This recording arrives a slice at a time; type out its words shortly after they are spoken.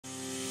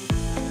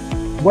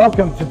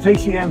Welcome to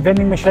TCN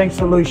Vending Machine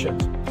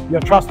Solutions,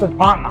 your trusted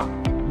partner.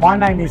 My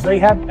name is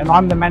Ehab and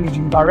I'm the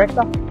Managing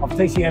Director of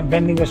TCN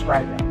Vending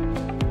Australia.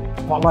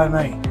 Follow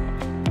me.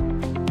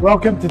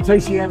 Welcome to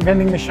TCN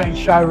Vending Machine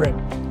Showroom,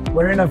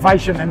 where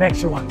innovation and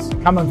excellence.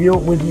 Come and view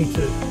it with me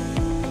too.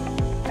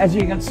 As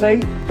you can see,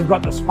 we've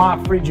got the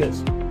smart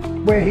fridges.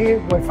 We're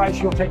here, we're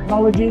facial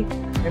technology.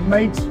 It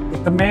meets,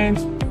 it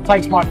demands,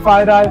 takes my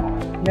photo,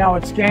 now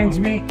it scans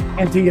me,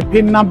 enter your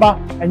PIN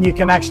number, and you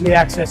can actually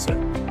access it.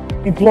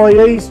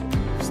 Employees,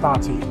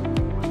 starts here.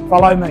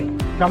 Follow me.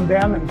 Come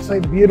down and see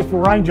the beautiful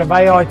range of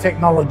AI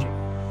technology.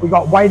 We've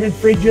got weighted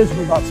fridges,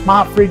 we've got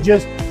smart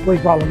fridges,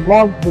 we've got them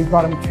logged, we've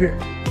got them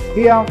tuned.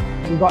 Here,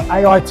 we've got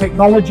AI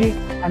technology,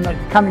 and they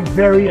come in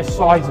various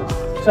sizes.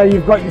 So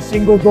you've got your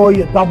single door,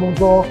 your double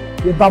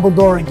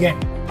door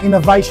again.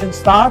 Innovation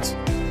starts,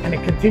 and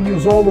it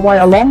continues all the way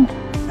along.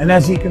 And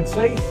as you can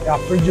see, our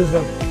fridges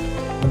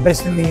are the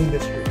best in the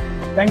industry.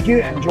 Thank you,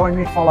 and join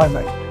me, follow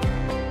me.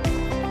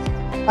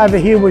 Over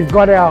here, we've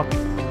got our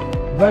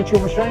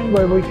virtual machine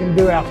where we can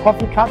do our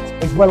coffee cups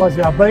as well as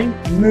our bean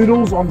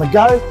noodles on the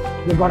go.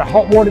 We've got a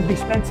hot water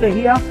dispenser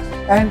here,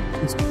 and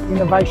it's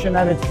innovation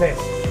at its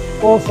best.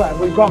 Also,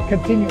 we've got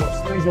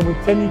continuous. These are with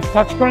 10-inch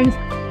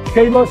touchscreens,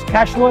 keyless,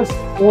 cashless.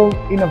 All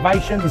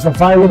innovation is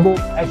available,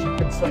 as you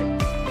can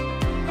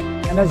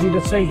see. And as you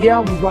can see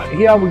here, we've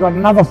got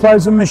another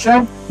frozen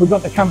machine. We've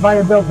got the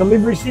conveyor belt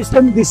delivery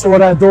system. This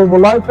auto door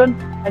will open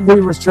and we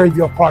retrieve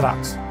your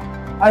products.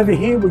 Over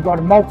here, we've got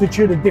a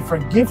multitude of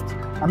different gifts,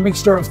 a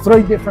mixture of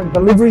 3 different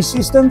delivery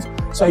systems.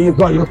 So you've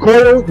got your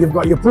coil, you've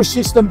got your push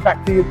system,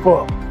 back to your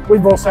coil.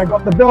 We've also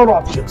got the belt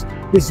options.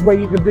 This is where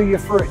you can do your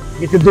fruit,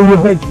 you can do your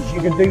veggies,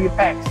 you can do your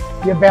packs,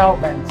 your bell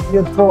bands,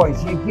 your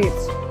toys, your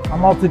gifts, a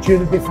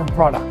multitude of different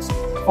products.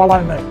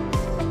 Follow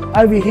me.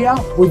 Over here,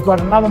 we've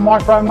got another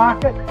micro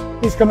market.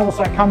 This can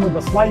also come with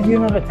a slave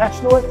unit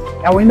attached to it.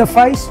 Our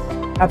interface,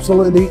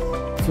 absolutely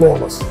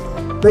flawless.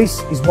 This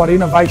is what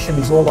innovation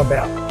is all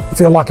about.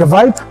 Feel like a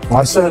vape?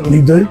 I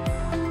certainly do.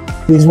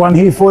 There's one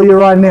here for you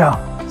right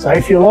now. So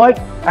if you like,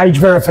 age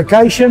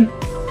verification,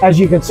 as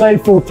you can see,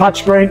 full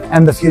touchscreen,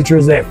 and the future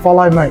is there.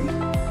 Follow me.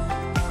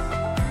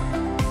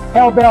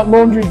 How about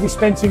laundry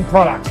dispensing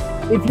products?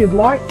 If you'd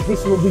like,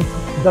 this will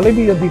deliver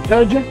your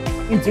detergent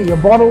into your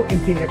bottle,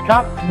 into your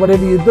cup,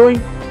 whatever you're doing.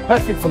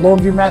 Perfect for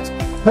laundromats,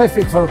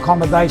 perfect for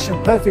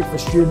accommodation, perfect for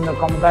student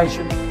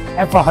accommodation,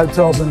 and for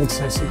hotels and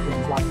excessive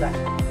things like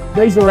that.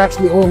 These are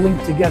actually all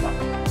linked together.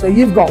 So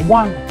you've got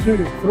 1, 2,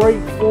 3,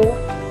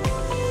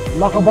 4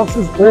 locker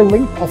boxes all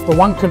linked off the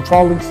one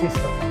controlling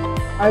system.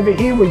 Over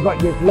here we've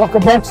got your locker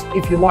box.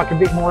 If you like a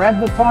bit more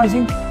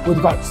advertising, we've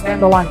got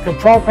standalone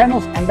control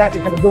panels, and that's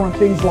going to doing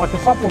things like a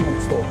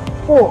supplement store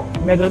or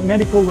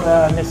medical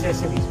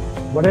necessities.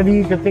 Whatever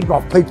you can think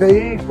of,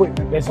 PPE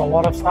equipment, there's a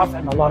lot of stuff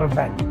and a lot of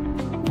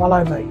value.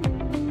 Follow me.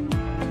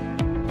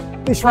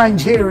 This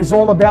range here is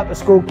all about the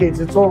school kids.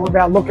 It's all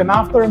about looking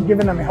after them,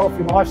 giving them a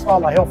healthy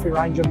lifestyle, a healthy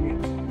range of meals.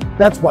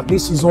 That's what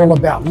this is all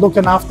about,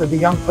 looking after the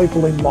young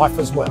people in life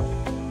as well.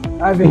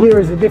 Over here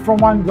is a different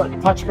one. You've got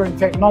your touchscreen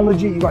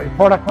technology, you've got your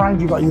product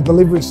range, you've got your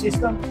delivery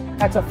system.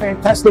 That's a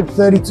fantastic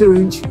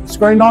 32-inch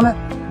screen on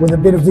it with a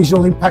bit of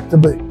visual impact to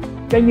boot.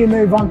 Then you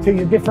move on to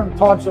your different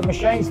types of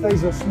machines.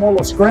 These are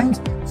smaller screens.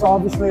 So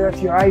obviously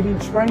that's your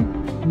 8-inch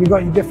screen. You've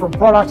got your different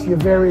products, your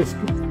various.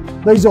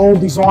 These are all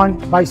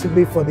designed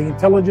basically for the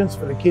intelligence,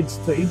 for the kids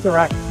to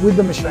interact with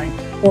the machine,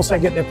 also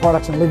get their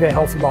products and live a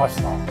healthy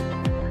lifestyle.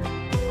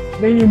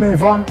 Then you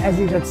move on, as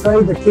you can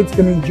see, the kids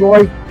can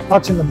enjoy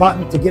touching the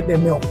button to get their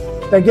milk.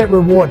 They get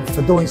rewarded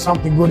for doing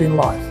something good in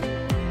life.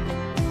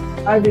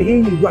 Over here,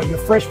 you've got your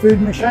fresh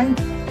food machine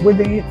with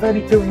the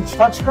 32-inch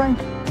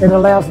touchscreen. It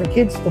allows the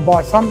kids to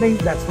buy something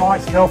that's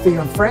nice, healthy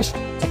and fresh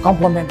to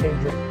complement their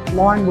drink.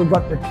 Line, we've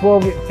got the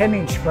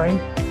 10-inch screen.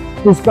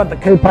 We've got the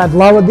keypad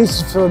lower.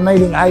 This is for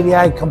meeting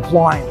ADA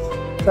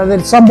compliance, so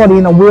that somebody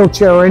in a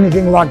wheelchair or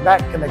anything like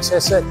that can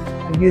access it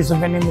and use the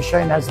vending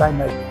machine as they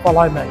need.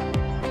 Follow me.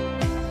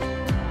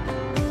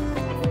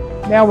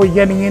 Now we're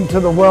getting into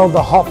the world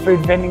of hot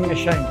food vending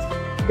machines.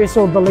 This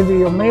will deliver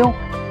your meal.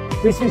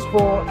 This is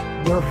for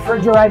your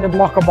refrigerated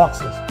locker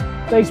boxes.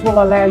 These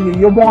will allow you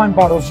your wine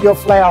bottles, your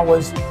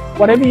flowers,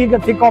 whatever you can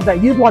think of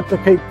that you'd like to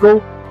keep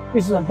cool.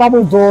 This is a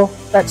double door,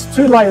 that's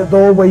 2-layer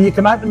door where you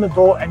can open the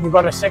door and you've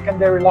got a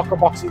secondary locker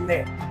box in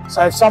there.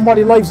 So if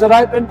somebody leaves it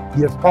open,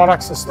 your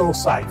products are still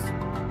safe.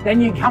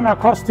 Then you come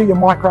across to your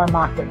micro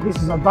market. This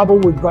is a double,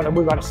 we've got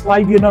a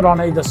slave unit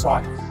on either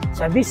side.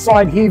 So this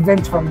side here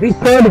vents from this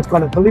side, it's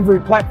got a delivery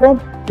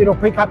platform. It'll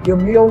pick up your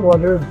meal or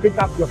it'll pick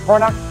up your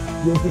product,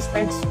 you'll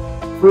dispense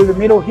through the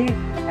middle here.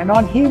 And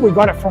on here, we've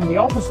got it from the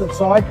opposite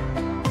side.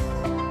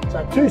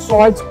 So 2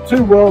 sides,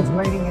 2 worlds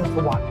meeting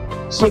into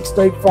one. 6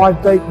 deep,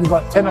 5 deep, you've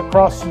got 10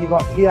 across, you've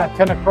got here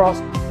 10 across.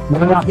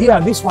 Now here,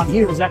 this one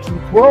here is actually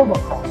 12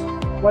 across.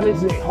 What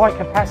is it? High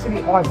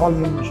capacity, high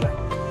volume machine.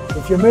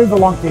 If you move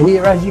along to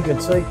here, as you can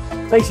see,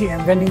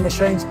 TCN Vending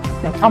Machines,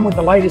 they come with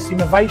the latest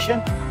innovation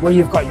where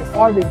you've got your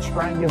 5-inch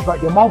screen, you've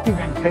got your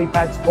multi-vend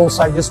keypads,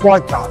 also your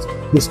swipe cards.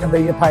 This can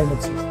be your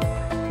payment system.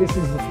 This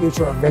is the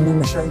future of vending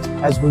machines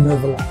as we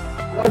move along.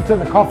 Go to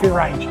the coffee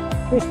range.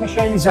 This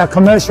machine is a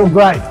commercial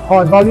grade,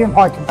 high volume,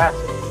 high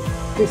capacity.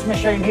 This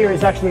machine here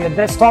is actually a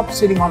desktop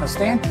sitting on a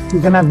stand.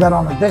 You can have that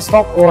on a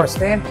desktop or a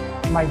stand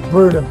to make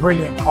brewed a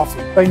brilliant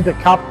coffee. Bean to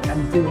cup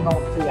and do it all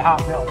to your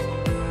heart melt.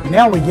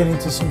 Now we get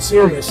into some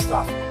serious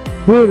stuff.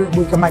 Brewed,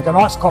 we can make an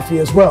iced coffee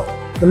as well.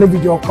 Deliver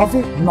your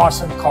coffee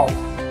nice and cold.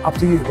 Up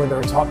to you whether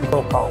it's hot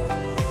or cold.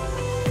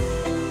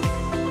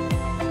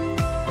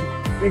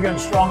 Big and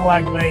strong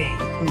like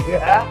me.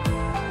 Yeah?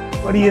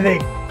 What do you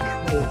think?